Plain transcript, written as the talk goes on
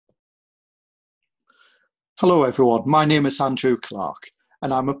Hello everyone, my name is Andrew Clark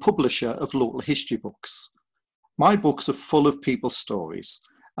and I'm a publisher of local history books. My books are full of people's stories,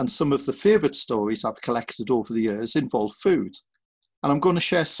 and some of the favourite stories I've collected over the years involve food, and I'm going to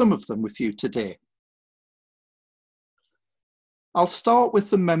share some of them with you today. I'll start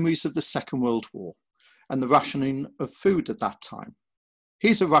with the memories of the Second World War and the rationing of food at that time.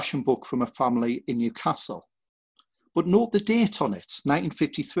 Here's a ration book from a family in Newcastle, but note the date on it,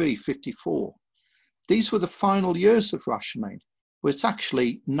 1953-54. These were the final years of rationing, but it's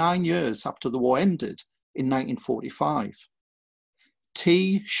actually 9 years after the war ended in 1945.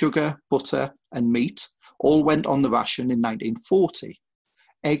 Tea, sugar, butter and meat all went on the ration in 1940.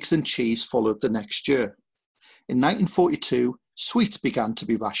 Eggs and cheese followed the next year. In 1942, sweets began to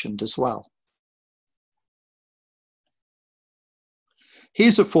be rationed as well.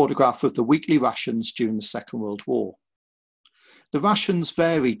 Here's a photograph of the weekly rations during the Second World War. The rations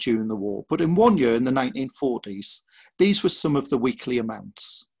varied during the war, but in one year in the 1940s, these were some of the weekly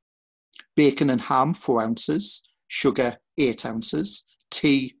amounts. Bacon and ham, 4 ounces, sugar, 8 ounces,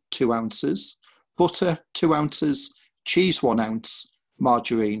 tea, 2 ounces, butter, 2 ounces, cheese, 1 ounce,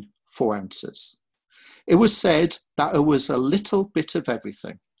 margarine, 4 ounces. It was said that it was a little bit of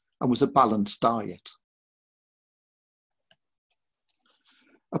everything and was a balanced diet.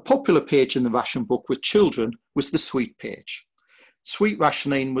 A popular page in the ration book with children was the sweet page. Sweet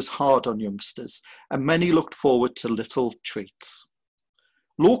rationing was hard on youngsters, and many looked forward to little treats.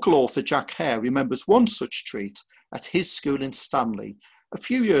 Local author Jack Hare remembers one such treat at his school in Stanley a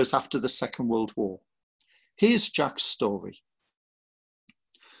few years after the Second World War. Here's Jack's story.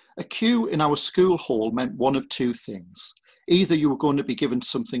 A queue in our school hall meant one of two things. Either you were going to be given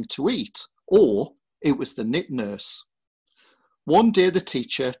something to eat, or it was the knit nurse. One day the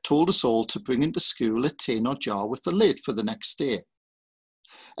teacher told us all to bring into school a tin or jar with a lid for the next day.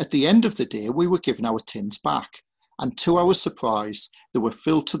 At the end of the day, we were given our tins back, and to our surprise, they were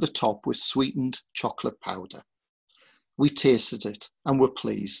filled to the top with sweetened chocolate powder. We tasted it and were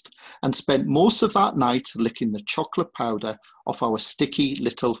pleased, and spent most of that night licking the chocolate powder off our sticky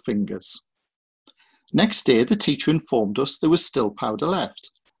little fingers. Next day, the teacher informed us there was still powder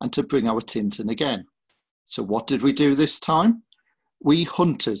left, and to bring our tins in again. So what did we do this time? We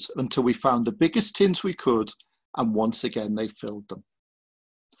hunted until we found the biggest tins we could, and once again they filled them.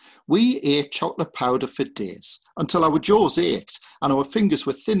 We ate chocolate powder for days, until our jaws ached and our fingers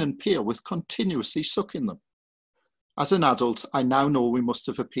were thin and pale with continuously sucking them. As an adult, I now know we must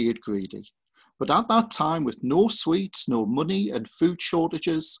have appeared greedy. But at that time, with no sweets, no money and food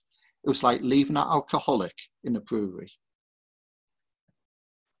shortages, it was like leaving an alcoholic in a brewery.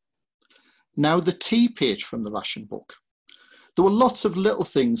 Now the tea page from the ration book. There were lots of little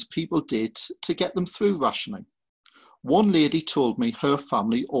things people did to get them through rationing. One lady told me her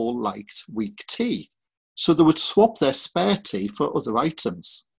family all liked weak tea, so they would swap their spare tea for other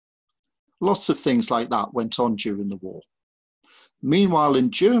items. Lots of things like that went on during the war. Meanwhile, in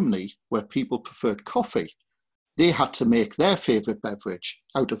Germany, where people preferred coffee, they had to make their favourite beverage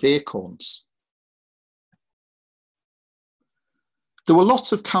out of acorns. There were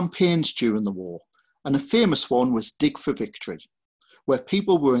lots of campaigns during the war, and a famous one was Dig for Victory, where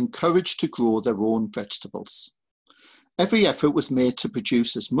people were encouraged to grow their own vegetables. Every effort was made to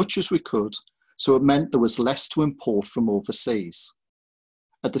produce as much as we could, so it meant there was less to import from overseas.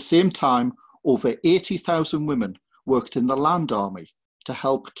 At the same time, over 80,000 women worked in the Land Army to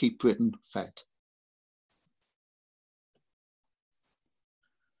help keep Britain fed.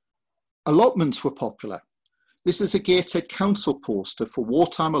 Allotments were popular. This is a gated council poster for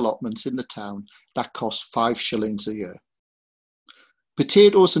wartime allotments in the town that cost 5 shillings a year.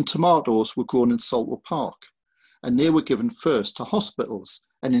 Potatoes and tomatoes were grown in Saltwood Park, and they were given first to hospitals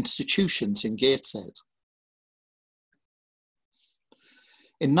and institutions in Gateshead.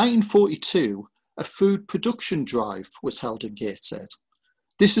 In 1942, a food production drive was held in Gateshead.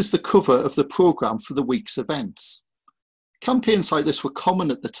 This is the cover of the programme for the week's events. Campaigns like this were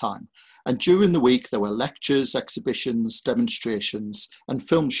common at the time, and during the week there were lectures, exhibitions, demonstrations and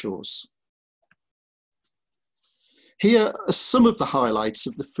film shows. Here are some of the highlights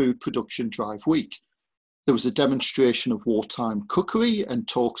of the food production drive week. There was a demonstration of wartime cookery and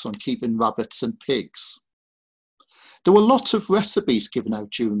talks on keeping rabbits and pigs. There were lots of recipes given out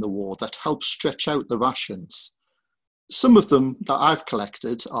during the war that helped stretch out the rations. Some of them that I've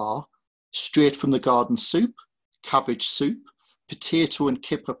collected are straight from the garden soup, cabbage soup, potato and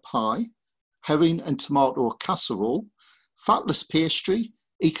kipper pie, herring and tomato casserole, fatless pastry,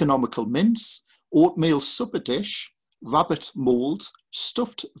 economical mince, oatmeal supper dish, rabbit mould,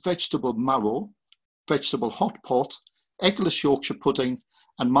 stuffed vegetable marrow, vegetable hot pot, eggless Yorkshire pudding,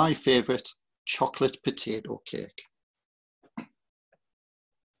 and my favourite, chocolate potato cake.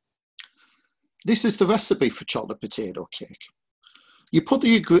 This is the recipe for chocolate potato cake. You put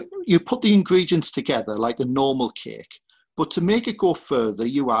the ingredients together like a normal cake, but to make it go further,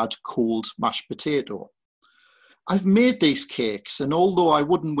 you add cold mashed potato. I've made these cakes, and although I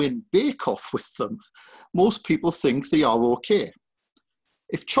wouldn't win Bake Off with them, most people think they are okay.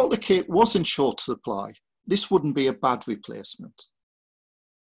 If chocolate cake was in short supply, this wouldn't be a bad replacement.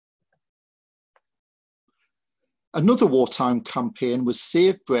 Another wartime campaign was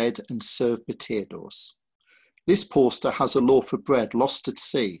Save Bread and Serve Potatoes. This poster has a loaf of bread lost at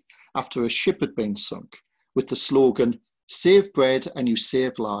sea after a ship had been sunk, with the slogan, "Save bread and you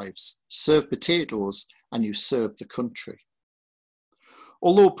save lives, serve potatoes and you serve the country."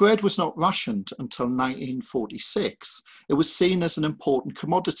 Although bread was not rationed until 1946, it was seen as an important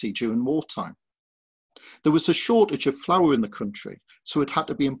commodity during wartime. There was a shortage of flour in the country, so it had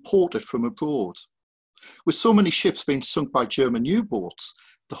to be imported from abroad. With so many ships being sunk by German U-boats,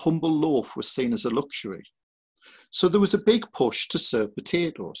 the humble loaf was seen as a luxury. So there was a big push to serve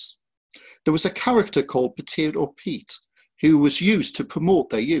potatoes. There was a character called Potato Pete, who was used to promote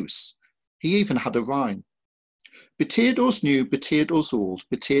their use. He even had a rhyme. Potatoes new, potatoes old,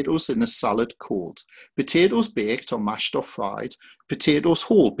 potatoes in a salad cold, potatoes baked or mashed or fried, potatoes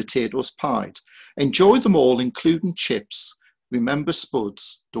whole, potatoes pied. Enjoy them all, including chips. Remember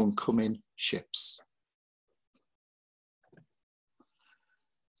spuds don't come in ships.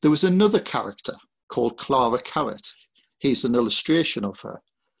 There was another character called Clara Carrot. Here's an illustration of her.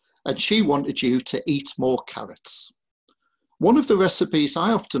 And she wanted you to eat more carrots. One of the recipes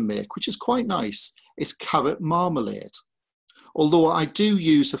I often make, which is quite nice, is carrot marmalade. Although I do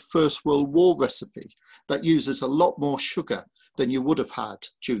use a First World War recipe that uses a lot more sugar than you would have had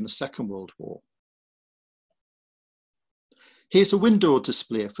during the Second World War. Here's a window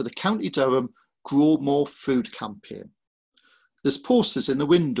display for the County Durham Grow More Food campaign. There's posters in the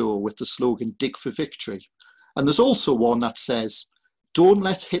window with the slogan "Dig for Victory." And there's also one that says, "Don't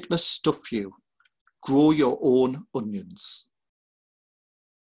let Hitler stuff you. Grow your own onions."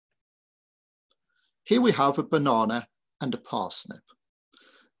 Here we have a banana and a parsnip.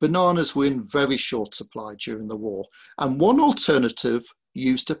 Bananas were in very short supply during the war, and one alternative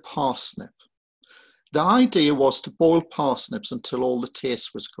used a parsnip. The idea was to boil parsnips until all the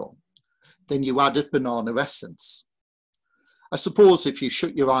taste was gone. Then you added banana essence. I suppose if you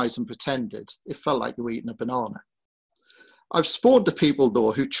shut your eyes and pretended, it felt like you were eating a banana. I've spoken to people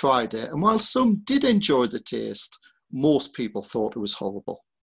though who tried it, and while some did enjoy the taste, most people thought it was horrible.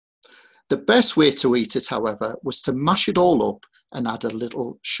 The best way to eat it, however, was to mash it all up and add a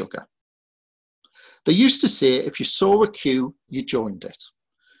little sugar. They used to say if you saw a queue, you joined it.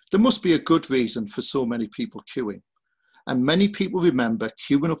 There must be a good reason for so many people queuing, and many people remember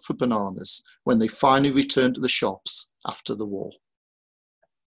queuing up for bananas when they finally returned to the shops after the war.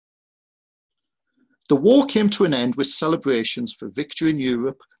 The war came to an end with celebrations for victory in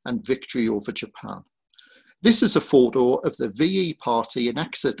Europe and victory over Japan. This is a photo of the VE party in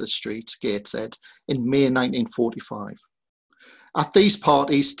Exeter Street, Gateshead, in May 1945. At these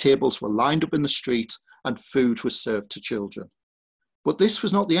parties, tables were lined up in the street and food was served to children. But this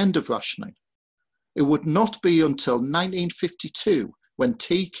was not the end of rationing. It would not be until 1952 when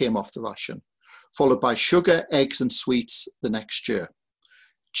tea came off the ration, followed by sugar, eggs and sweets the next year.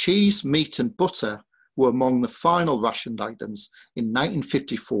 Cheese, meat and butter were among the final rationed items in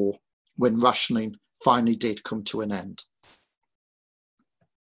 1954 when rationing finally did come to an end.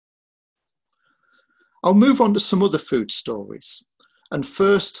 I'll move on to some other food stories. And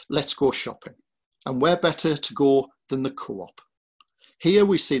first, let's go shopping. And where better to go than the Co-op? Here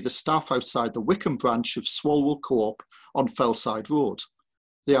we see the staff outside the Wickham branch of Swalwell Co-op on Fellside Road.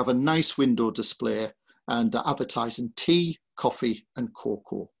 They have a nice window display and they're advertising tea, coffee and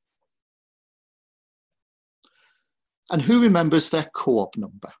cocoa. And who remembers their Co-op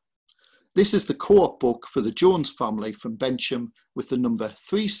number? This is the Co-op book for the Jones family from Bensham with the number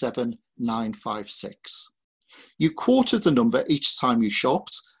 37956. You quoted the number each time you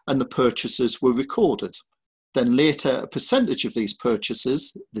shopped and the purchases were recorded. Then later, a percentage of these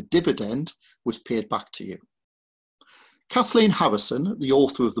purchases, the dividend, was paid back to you. Kathleen Harrison, the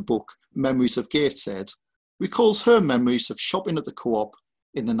author of the book Memories of Gateshead, recalls her memories of shopping at the Co-op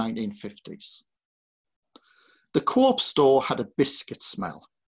in the 1950s. The Co-op store had a biscuit smell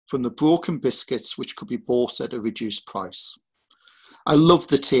from the broken biscuits which could be bought at a reduced price. I loved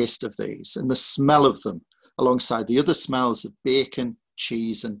the taste of these and the smell of them alongside the other smells of bacon,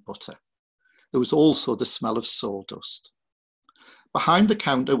 cheese and butter. There was also the smell of sawdust. Behind the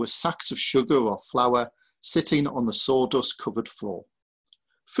counter were sacks of sugar or flour sitting on the sawdust-covered floor.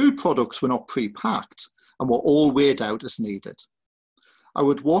 Food products were not pre-packed and were all weighed out as needed. I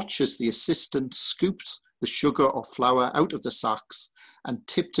would watch as the assistant scooped the sugar or flour out of the sacks and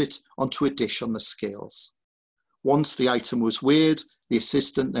tipped it onto a dish on the scales. Once the item was weighed, the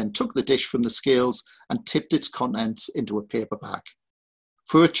assistant then took the dish from the scales and tipped its contents into a paper bag.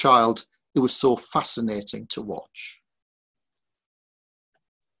 For a child, it was so fascinating to watch.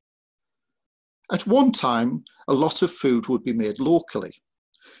 At one time, a lot of food would be made locally.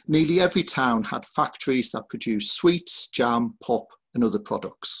 Nearly every town had factories that produced sweets, jam, pop, and other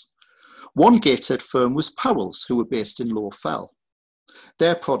products. One Gateshead firm was Powell's, who were based in Low Fell.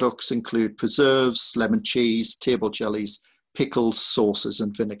 Their products include preserves, lemon cheese, table jellies, pickles, sauces,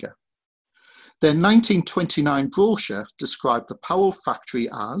 and vinegar. Their 1929 brochure described the Powell factory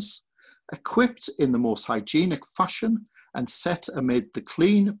as equipped in the most hygienic fashion and set amid the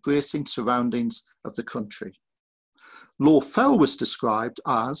clean, bracing surroundings of the country. Low Fell was described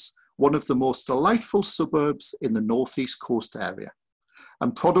as one of the most delightful suburbs in the northeast coast area,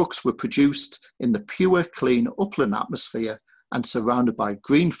 and products were produced in the pure, clean upland atmosphere and surrounded by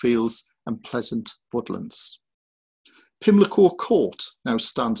green fields and pleasant woodlands. Pimlico Court now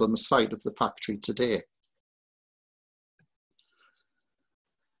stands on the site of the factory today.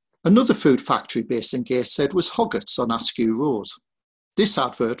 Another food factory based in Gateshead was Hoggett's on Askew Road. This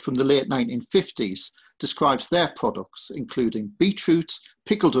advert from the late 1950s describes their products, including beetroot,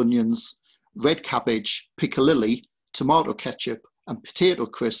 pickled onions, red cabbage, piccalilli, tomato ketchup, and potato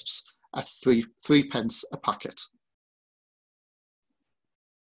crisps at 3p a packet.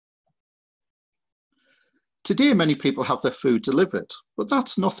 Today, many people have their food delivered, but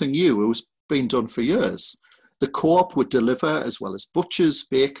that's nothing new. It was being done for years. The co-op would deliver, as well as butchers,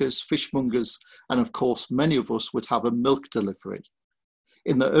 bakers, fishmongers, and of course, many of us would have a milk delivery.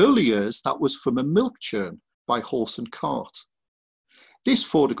 In the early years, that was from a milk churn by horse and cart. This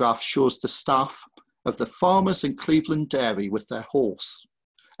photograph shows the staff of the farmers in Cleveland Dairy with their horse,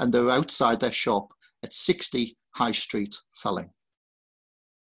 and they're outside their shop at 60 High Street, Felling.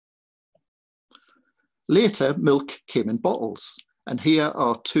 Later, milk came in bottles, and here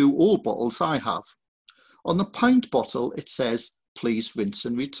are two old bottles I have. On the pint bottle, it says, "Please rinse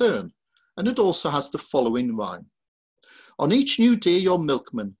and return," and it also has the following rhyme. On each new day, your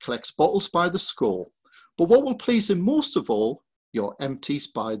milkman collects bottles by the score, but what will please him most of all, your empties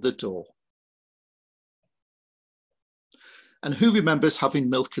by the door. And who remembers having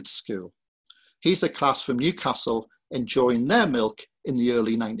milk at school? Here's a class from Newcastle enjoying their milk in the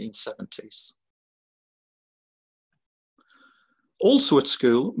early 1970s. Also at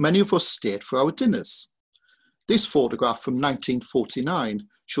school, many of us stayed for our dinners. This photograph from 1949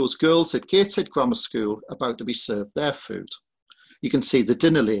 shows girls at Gateshead Grammar School about to be served their food. You can see the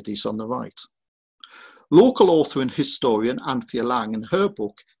dinner ladies on the right. Local author and historian Anthea Lang, in her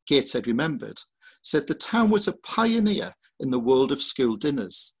book, Gateshead Remembered, said the town was a pioneer in the world of school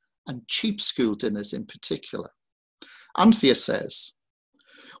dinners, and cheap school dinners in particular. Anthea says,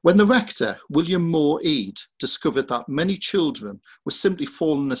 when the rector, William Moore Eade, discovered that many children were simply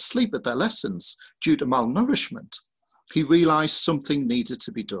falling asleep at their lessons due to malnourishment, he realised something needed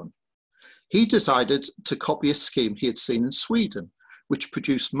to be done. He decided to copy a scheme he had seen in Sweden, which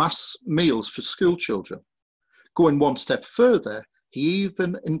produced mass meals for school children. Going one step further, he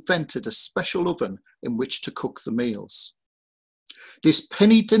even invented a special oven in which to cook the meals. This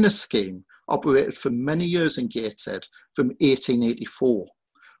penny dinner scheme operated for many years in Gateshead from 1884.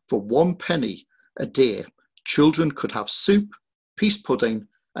 For 1 penny a day, children could have soup, pease pudding,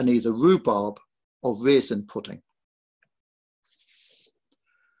 and either rhubarb or raisin pudding.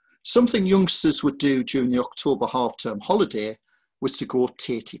 Something youngsters would do during the October half-term holiday was to go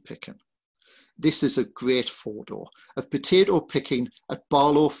tatey picking. This is a great photo of potato picking at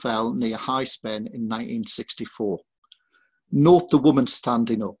Barlow Fell near High Spen in 1964. Note the woman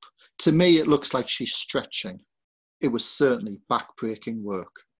standing up. To me, it looks like she's stretching. It was certainly back-breaking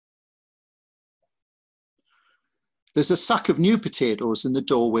work. There's a sack of new potatoes in the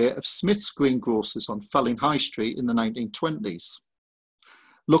doorway of Smith's Greengrocers on Felling High Street in the 1920s.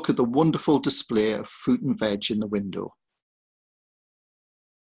 Look at the wonderful display of fruit and veg in the window.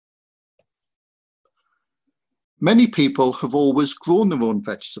 Many people have always grown their own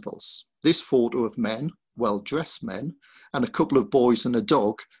vegetables. This photo of men, well-dressed men, and a couple of boys and a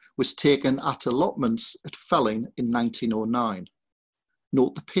dog was taken at allotments at Felling in 1909.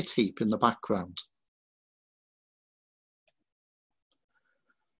 Note the pit heap in the background.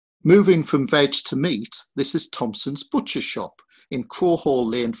 Moving from veg to meat, this is Thompson's Butcher Shop in Crowhall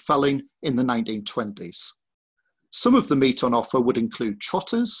Lane, Felling in the 1920s. Some of the meat on offer would include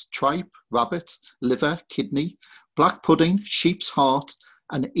trotters, tripe, rabbit, liver, kidney, black pudding, sheep's heart,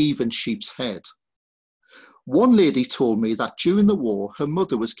 and even sheep's head. One lady told me that during the war, her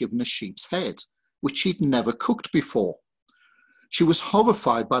mother was given a sheep's head, which she'd never cooked before. She was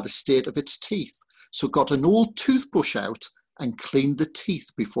horrified by the state of its teeth, so got an old toothbrush out and cleaned the teeth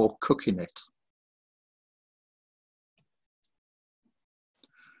before cooking it.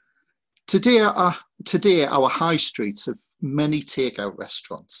 Today our high streets have many takeout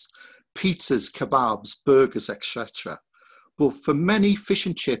restaurants, pizzas, kebabs, burgers, etc. But for many, fish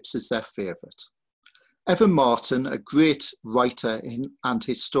and chips is their favourite. Evan Martin, a great writer and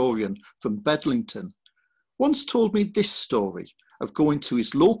historian from Bedlington, once told me this story of going to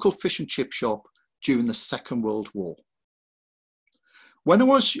his local fish and chip shop during the Second World War. When I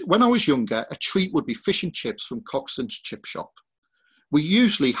was younger, a treat would be fish and chips from Coxon's chip shop. We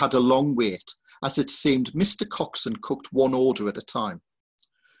usually had a long wait, as it seemed Mr. Coxon cooked one order at a time.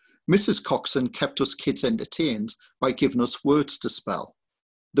 Mrs. Coxon kept us kids entertained by giving us words to spell,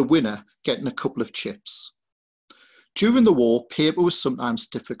 the winner getting a couple of chips. During the war, paper was sometimes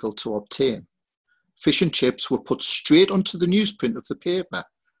difficult to obtain. Fish and chips were put straight onto the newsprint of the paper.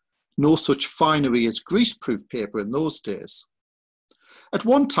 No such finery as greaseproof paper in those days. At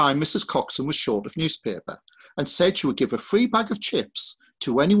one time, Mrs. Coxon was short of newspaper and said she would give a free bag of chips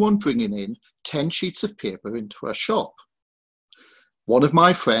to anyone bringing in 10 sheets of paper into her shop. One of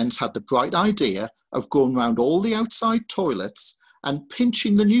my friends had the bright idea of going round all the outside toilets and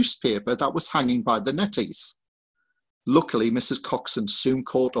pinching the newspaper that was hanging by the netties. Luckily, Mrs. Coxon soon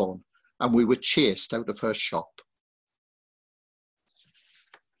caught on, and we were chased out of her shop.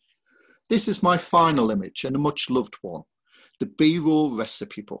 This is my final image, and a much loved one, the B-roll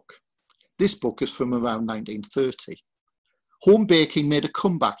recipe book. This book is from around 1930. Home baking made a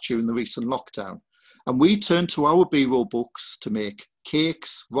comeback during the recent lockdown, and we turned to our B-roll books to make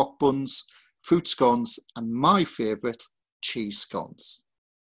cakes, rock buns, fruit scones, and my favourite, cheese scones.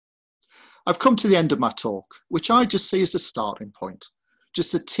 I've come to the end of my talk, which I just see as a starting point,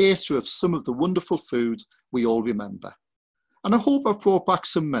 just a taster of some of the wonderful foods we all remember. And I hope I've brought back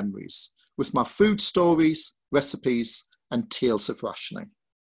some memories with my food stories, recipes, and tales of rationing.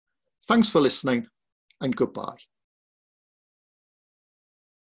 Thanks for listening, and goodbye.